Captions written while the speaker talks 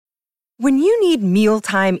When you need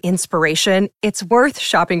mealtime inspiration, it's worth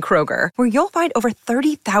shopping Kroger, where you'll find over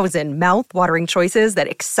 30,000 mouth-watering choices that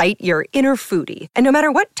excite your inner foodie. And no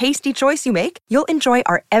matter what tasty choice you make, you'll enjoy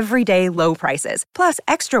our everyday low prices, plus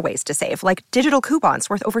extra ways to save, like digital coupons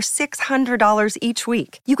worth over $600 each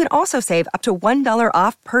week. You can also save up to $1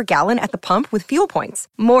 off per gallon at the pump with fuel points.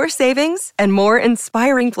 More savings and more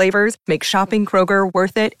inspiring flavors make shopping Kroger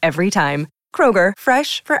worth it every time. Kroger,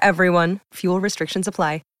 fresh for everyone. Fuel restrictions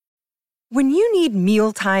apply. When you need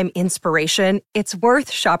mealtime inspiration, it's worth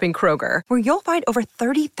shopping Kroger, where you'll find over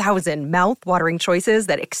 30,000 mouth-watering choices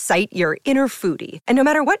that excite your inner foodie. And no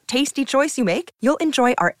matter what tasty choice you make, you'll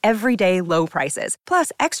enjoy our everyday low prices,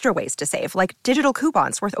 plus extra ways to save, like digital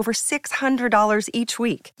coupons worth over $600 each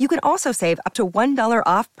week. You can also save up to $1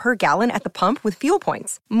 off per gallon at the pump with fuel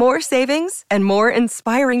points. More savings and more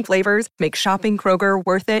inspiring flavors make shopping Kroger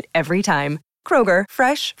worth it every time. Kroger,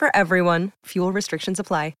 fresh for everyone. Fuel restrictions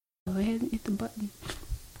apply. Go ahead and hit the button.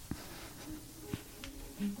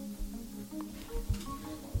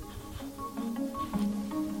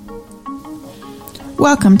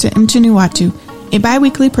 Welcome to Mtuniwatu, a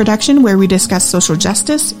bi-weekly production where we discuss social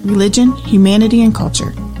justice, religion, humanity, and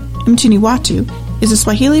culture. Mtuniwatu is a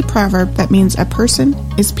Swahili proverb that means a person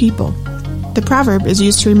is people. The proverb is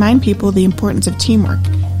used to remind people the importance of teamwork.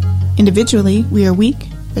 Individually, we are weak,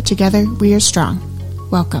 but together we are strong.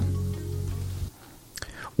 Welcome.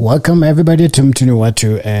 Welcome everybody to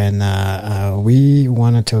Mtuniwatu, and we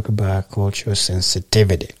want to talk about cultural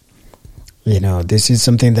sensitivity. You know, this is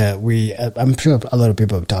something that I'm sure a lot of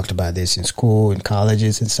people have talked about this in school, in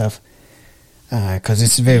colleges and stuff, because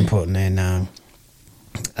it's very important. And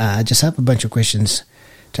I just have a bunch of questions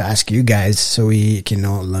to ask you guys so we can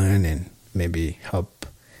all learn and maybe help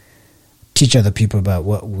teach other people about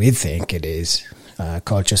what we think it is,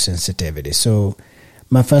 cultural sensitivity. So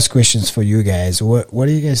my first question is for you guys. What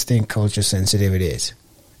do you guys think culture sensitivity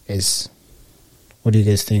is? What do you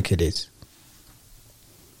guys think it is?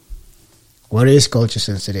 What is culture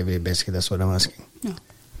sensitivity? Basically, that's what I'm asking. No.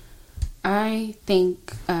 I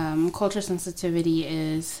think culture sensitivity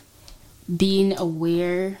is being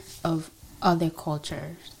aware of other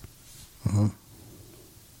cultures. Mm-hmm.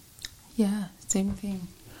 Yeah, same thing.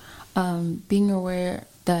 Being aware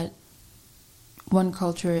that one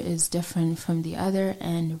culture is different from the other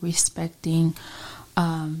and respecting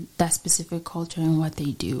that specific culture and what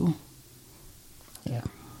they do.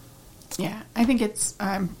 Yeah, I think it's,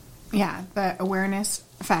 the awareness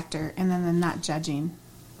factor and then the not judging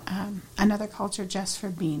another culture just for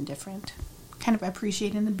being different. Kind of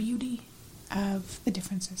appreciating the beauty of the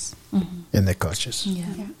differences. Mm-hmm. In the cultures.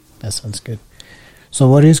 Yeah. That sounds good. So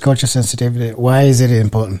what is culture sensitivity? Why is it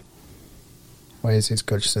important? Why is this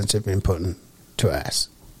culture sensitivity important to us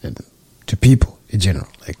and to people in general?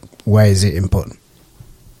 Like, why is it important?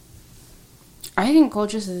 I think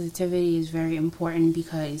culture sensitivity is very important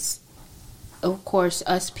because, of course,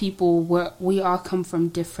 us people, we all come from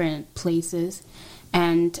different places,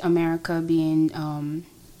 and America being,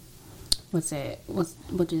 what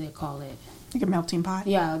do they call it? Like a melting pot.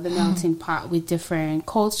 Yeah, the melting pot with different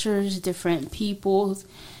cultures, different peoples,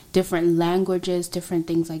 different languages, different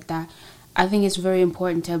things like that. I think it's very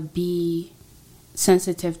important to be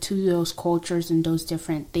sensitive to those cultures and those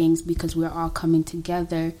different things because we're all coming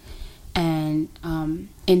together and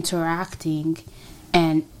interacting.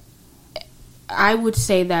 And I would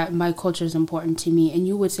say that my culture is important to me, and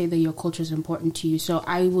you would say that your culture is important to you. So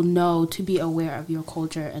I will know to be aware of your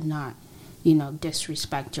culture and not,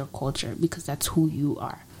 disrespect your culture because that's who you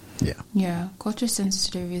are. Yeah, culture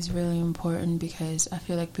sensitivity is really important because I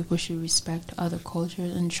feel like people should respect other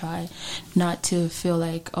cultures and try not to feel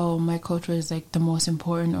like, oh, my culture is like the most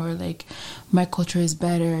important, or like my culture is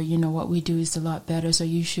better, what we do is a lot better, so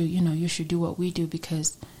you should do what we do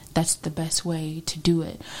because that's the best way to do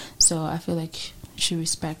it. So I feel like you should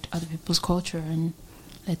respect other people's culture and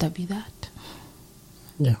let that be that.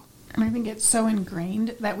 Yeah. And I think it's so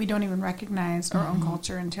ingrained that we don't even recognize our own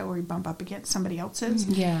culture until we bump up against somebody else's.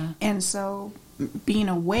 Yeah. And so being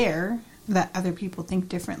aware that other people think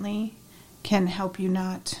differently can help you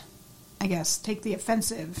not, I guess, take the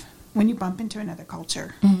offensive when you bump into another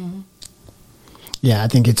culture. Mm-hmm. Yeah, I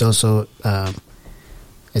think it's also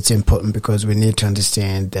it's important because we need to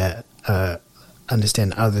understand that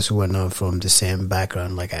understand others who are not from the same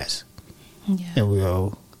background like us. Yeah. And we're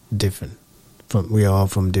all different. We are all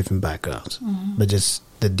from different backgrounds, but just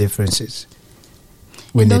the differences.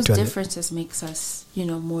 And those differences makes us,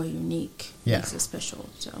 more unique. Yeah. Makes us special.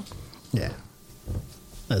 So. Yeah,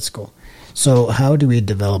 that's cool. So, how do we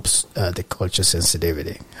develop the culture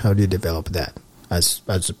sensitivity? How do you develop that as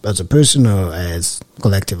a person or as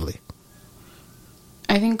collectively?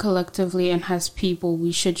 I think collectively and as people,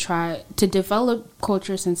 we should try to develop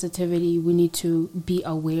culture sensitivity. We need to be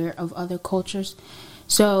aware of other cultures.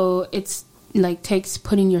 So it's like takes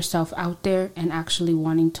putting yourself out there and actually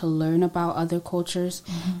wanting to learn about other cultures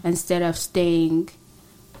instead of staying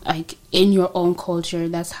like in your own culture.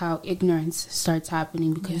 That's how ignorance starts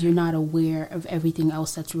happening, because you're not aware of everything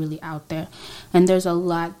else that's really out there. And there's a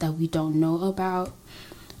lot that we don't know about.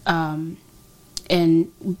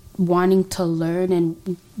 And wanting to learn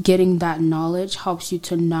and getting that knowledge helps you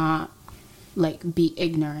to not like be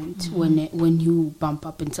ignorant when you bump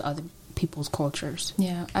up into other people's cultures.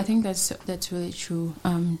 Yeah, I think that's really true.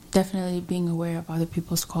 Definitely being aware of other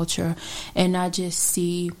people's culture and not just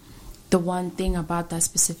see the one thing about that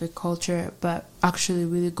specific culture, but actually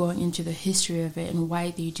really going into the history of it and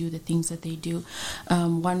why they do the things that they do.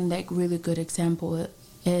 One like really good example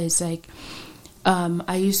is like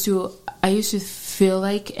I used to feel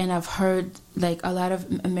like, and I've heard like a lot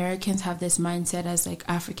of Americans have this mindset as like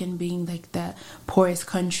African being like the poorest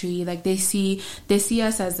country. Like they see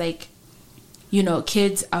us as like, you know,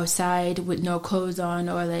 kids outside with no clothes on,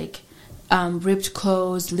 or like ripped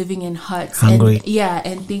clothes, living in huts, hungry.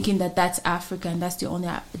 and thinking that that's Africa and that's the only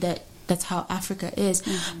that's how Africa is.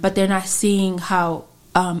 But they're not seeing how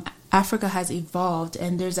Africa has evolved,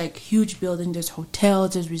 and there's like huge buildings, there's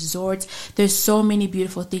hotels, there's resorts, there's so many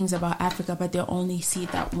beautiful things about Africa, but they only see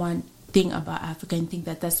that one thing about Africa and think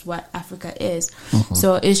that that's what Africa is.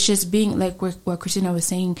 So it's just being like what Christina was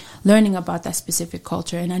saying, learning about that specific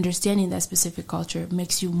culture and understanding that specific culture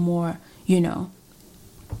makes you more, you know,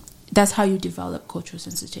 that's how you develop cultural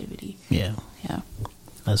sensitivity. Yeah, Yeah,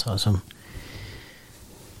 that's awesome.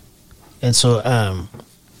 And so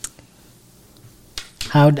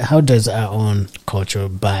how does our own cultural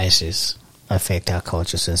biases affect our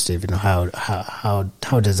culture sensitivity? You know,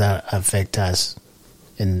 how does that affect us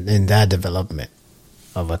in that development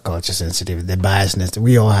of a culture sensitivity? The biasness,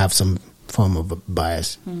 we all have some form of a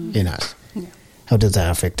bias in us. Yeah. How does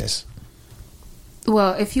that affect us?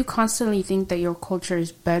 Well, if you constantly think that your culture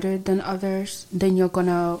is better than others, then you're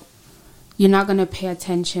not gonna pay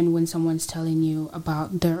attention when someone's telling you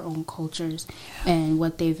about their own cultures and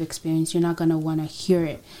what they've experienced. You're not gonna want to hear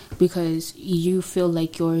it because you feel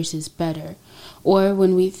like yours is better. Or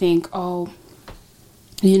when we think, oh,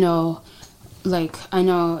 you know, like I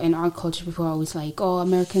know in our culture people are always like, oh,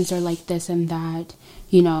 Americans are like this and that,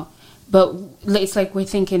 you know, but it's like we're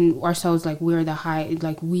thinking ourselves like we're the high,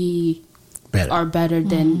 like we are better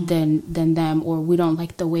than them, or we don't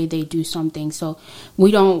like the way they do something, so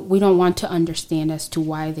we don't want to understand as to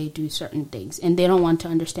why they do certain things, and they don't want to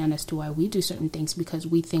understand as to why we do certain things because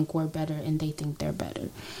we think we're better and they think they're better.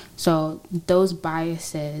 So those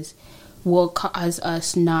biases will cause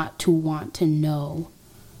us not to want to know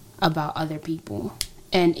about other people.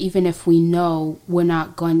 And even if we know, we're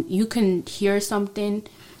not going, you can hear something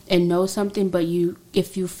and know something, but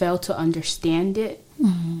if you fail to understand it,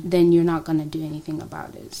 then you're not going to do anything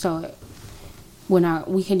about it. So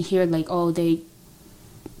we can hear like, oh, they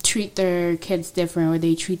treat their kids different or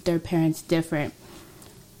they treat their parents different.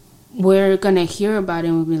 We're going to hear about it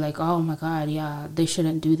and we'll be like, oh my God, yeah, they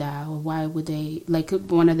shouldn't do that. Or why would they? Like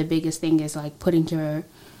one of the biggest things is like putting your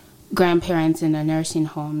grandparents in a nursing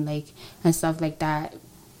home, like, and stuff like that.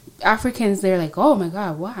 Africans, they're like, oh my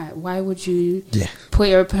God, why would you put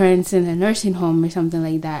your parents in a nursing home or something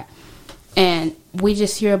like that? And we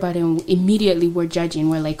just hear about it and immediately we're judging.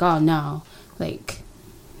 We're like, oh no, like,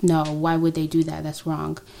 no, why would they do that? That's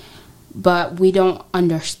wrong. But we don't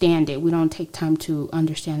understand it. We don't take time to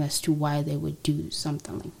understand as to why they would do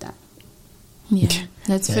something like that. Yeah,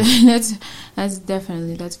 that's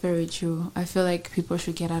definitely, that's very true. I feel like people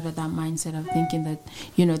should get out of that mindset of thinking that,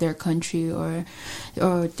 you know, their country or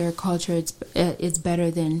their culture it's better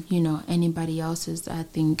than, you know, anybody else's. I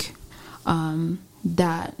think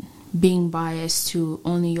that being biased to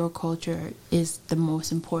only your culture is the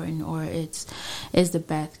most important, or is the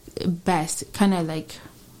best kind of like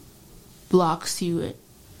blocks you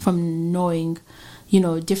from knowing, you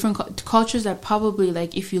know, different cultures that probably,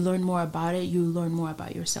 like, if you learn more about it, you learn more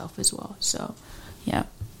about yourself as well. So, yeah.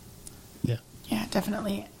 Yeah,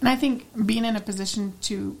 definitely. And I think being in a position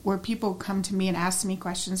where people come to me and ask me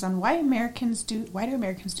questions on why do Americans do this?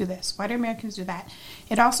 Why do Americans do that?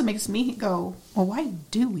 It also makes me go, well, why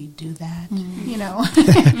do we do that? You know?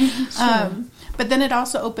 But then it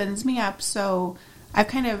also opens me up. So I've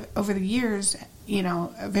kind of, over the years, you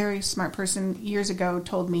know, a very smart person years ago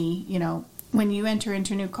told me, you know, when you enter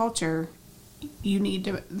into a new culture, you need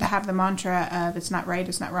to have the mantra of it's not right,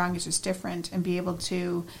 it's not wrong, it's just different, and be able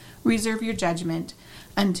to reserve your judgment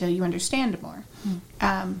until you understand more.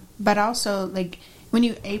 But also, like, when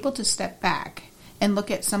you're able to step back and look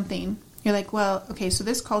at something, you're like, well, okay, so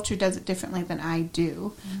this culture does it differently than I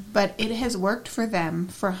do, but it has worked for them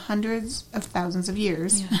for hundreds of thousands of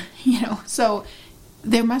years, so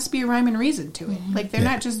there must be a rhyme and reason to it. Like, they're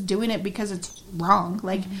not just doing it because it's wrong.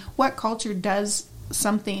 Like, what culture does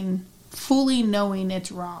something fully knowing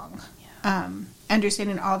it's wrong,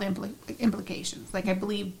 understanding all the implications? Like, I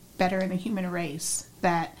believe better in the human race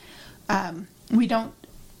that we don't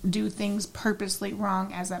do things purposely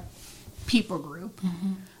wrong as a people group,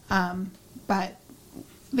 but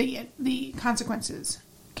the consequences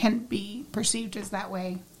can be perceived as that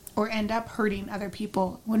way or end up hurting other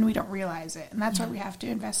people when we don't realize it. And that's why we have to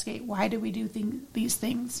investigate, why do we do these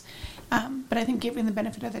things? But I think giving the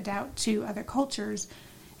benefit of the doubt to other cultures,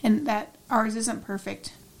 and that ours isn't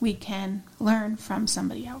perfect, we can learn from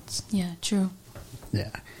somebody else. Yeah, true.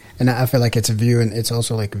 Yeah. And I feel like it's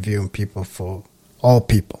also like viewing people for all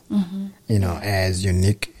people, as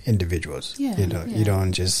unique individuals. Yeah, You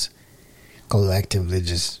don't just collectively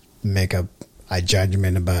just make up a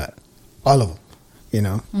judgment about all of them.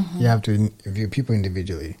 You have to view people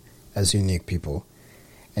individually as unique people,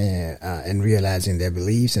 and realizing their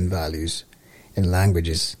beliefs and values and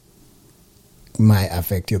languages might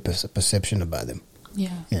affect your perception about them.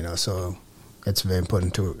 Yeah. So it's very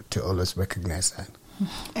important to always recognize that.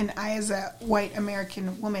 And I, as a white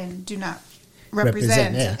American woman, do not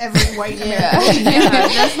represent every white American.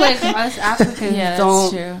 Just like us Africans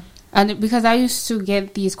don't. That's true. And because I used to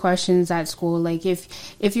get these questions at school, like if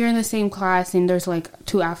you're in the same class and there's like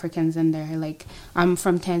 2 Africans in there, like I'm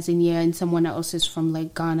from Tanzania and someone else is from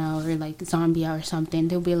like Ghana or like Zambia or something,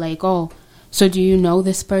 they'll be like, oh, so do you know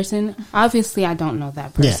this person? Obviously, I don't know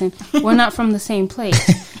that person. Yeah. We're not from the same place.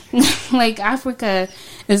 Like, Africa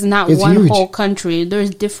is not one huge whole country. There's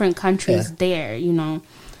different countries there,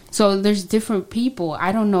 So there's different people.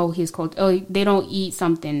 I don't know his culture. Oh, they don't eat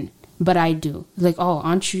something, but I do. Like, oh,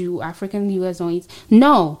 aren't you African? You guys don't eat?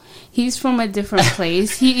 No, he's from a different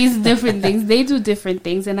place. He eats different things. They do different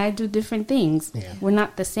things, and I do different things. Yeah. We're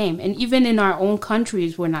not the same. And even in our own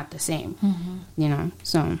countries, we're not the same.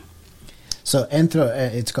 So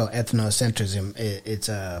it's called ethnocentrism.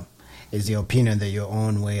 It's the opinion that your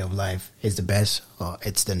own way of life is the best, or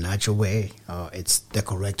it's the natural way, or it's the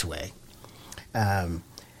correct way.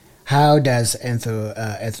 How does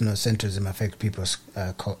ethnocentrism affect people's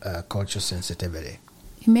cultural sensitivity?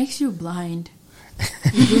 It makes you blind.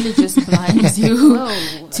 It really just blinds you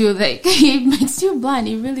to it makes you blind.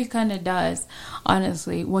 It really kind of does,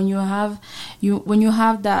 honestly. When you have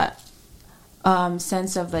that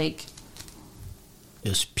sense of like,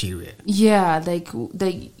 just period. Yeah, like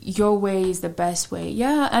your way is the best way.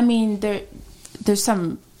 Yeah, I mean there's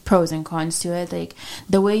some pros and cons to it. Like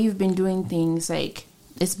the way you've been doing things, like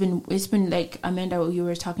it's been like Amanda, you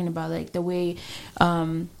were talking about, like the way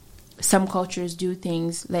some cultures do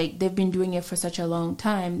things. Like they've been doing it for such a long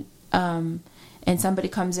time, and somebody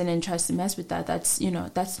comes in and tries to mess with that. That's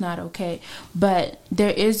that's not okay. But there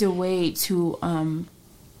is a way to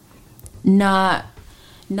not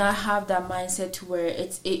have that mindset to where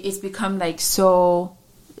it's become like so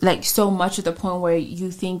much to the point where you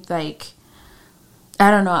think like I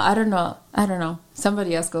don't know.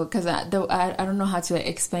 Somebody else go, because I don't know how to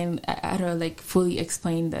explain. I don't fully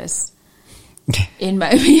explain this in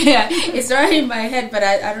my it's already in my head, but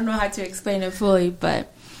I don't know how to explain it fully.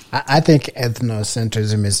 But I think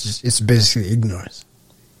ethnocentrism is it's basically ignorance.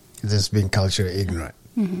 It's just being culturally ignorant.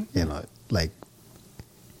 Like.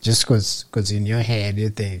 Just because in your head you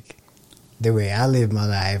think the way I live my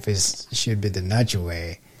life should be the natural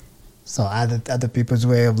way, so other people's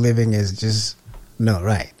way of living is just not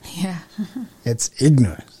right. Yeah, it's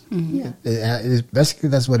ignorance. Yeah, basically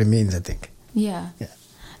that's what it means, I think. Yeah.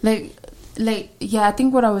 I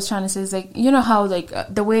think what I was trying to say is how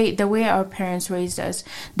the way our parents raised us,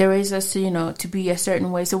 they raised us to to be a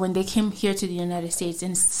certain way. So when they came here to the United States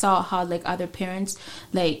and saw how other parents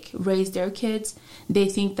raise their kids, they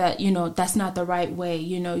think that that's not the right way.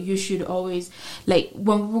 You should always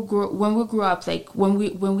when we grew up,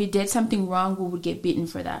 when we did something wrong, we would get beaten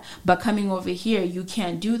for that. But coming over here, you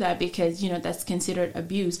can't do that because that's considered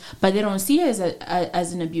abuse. But they don't see it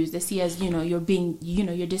as an abuse. They see it as you're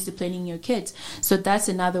disciplining your kids. So that's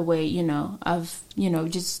another way of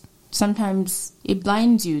just sometimes it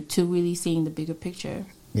blinds you to really seeing the bigger picture.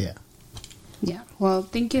 Yeah, well,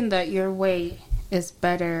 thinking that your way is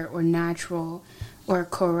better or natural or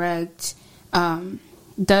correct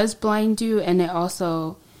does blind you, and it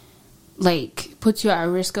also puts you at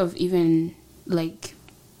risk of even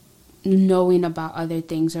knowing about other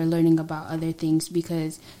things or learning about other things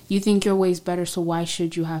because you think your way is better, so why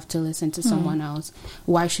should you have to listen to someone else?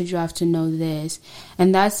 Why should you have to know this?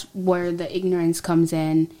 And that's where the ignorance comes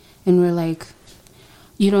in, and we're like,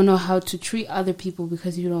 you don't know how to treat other people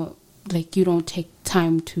because you don't take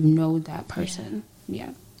time to know that person.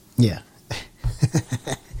 Yeah.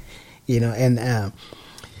 You know, and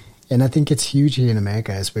I think it's huge here in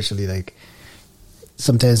America, especially like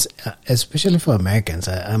sometimes, especially for Americans.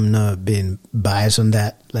 I'm not being biased on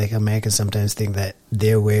that. Like, Americans sometimes think that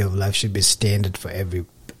their way of life should be standard for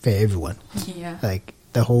everyone. Yeah. Like,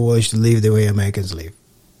 the whole world should live the way Americans live.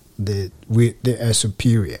 They are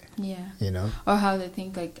superior. Yeah. You know? Or how they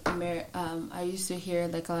think, like, I used to hear,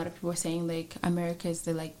 like, a lot of people saying, like, America is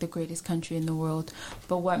the greatest country in the world.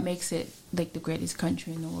 But what makes it, like, the greatest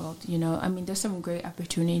country in the world, you know? I mean, there's some great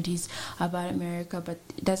opportunities about America, but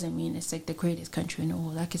it doesn't mean it's, like, the greatest country in the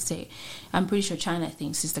world. I could say, I'm pretty sure China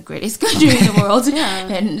thinks it's the greatest country in the world.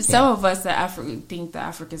 And some of us think that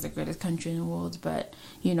Africa is the greatest country in the world. But,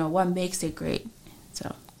 you know, what makes it great?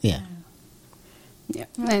 So, yeah. Yeah,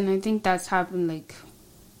 and I think that's happened, like,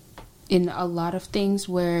 in a lot of things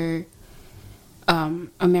where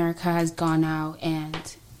America has gone out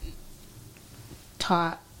and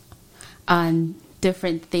taught on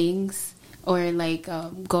different things, or, like,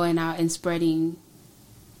 going out and spreading,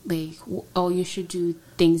 like, oh, you should do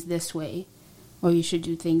things this way, or you should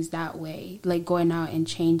do things that way, like going out and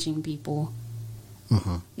changing people.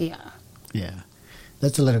 Mm-hmm. Yeah.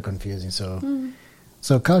 That's a little confusing.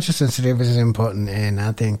 So culture sensitivity is important, and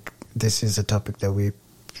I think this is a topic that we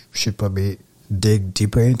should probably dig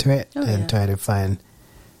deeper into it and try to find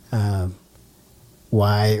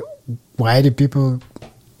why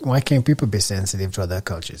can't people be sensitive to other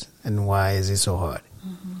cultures, and why is it so hard?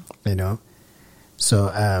 Mm-hmm. You know,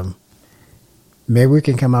 so maybe we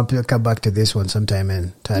can come back to this one sometime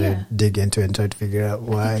and try to dig into it and try to figure out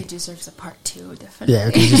why. It deserves a part 2, definitely. Yeah,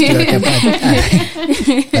 we can just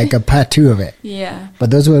do like a part 2 of it. Yeah.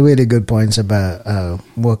 But those were really good points about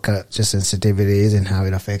what culture sensitivity is and how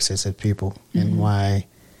it affects us as people, and why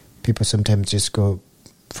people sometimes just go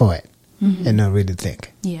for it and not really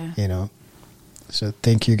think. Yeah. You know? So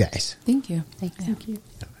thank you guys. Thank you. Thank you.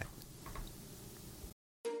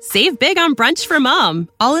 Save big on brunch for mom,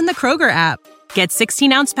 all in the Kroger app. Get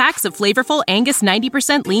 16-ounce packs of flavorful Angus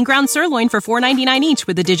 90% lean ground sirloin for $4.99 each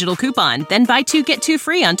with a digital coupon. Then buy 2, get 2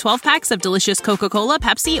 free on 12 packs of delicious Coca-Cola,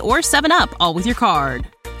 Pepsi, or 7-Up, all with your card.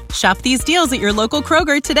 Shop these deals at your local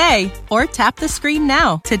Kroger today, or tap the screen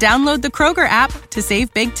now to download the Kroger app to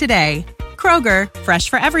save big today. Kroger, fresh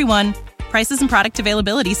for everyone. Prices and product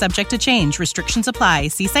availability subject to change. Restrictions apply.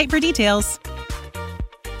 See site for details.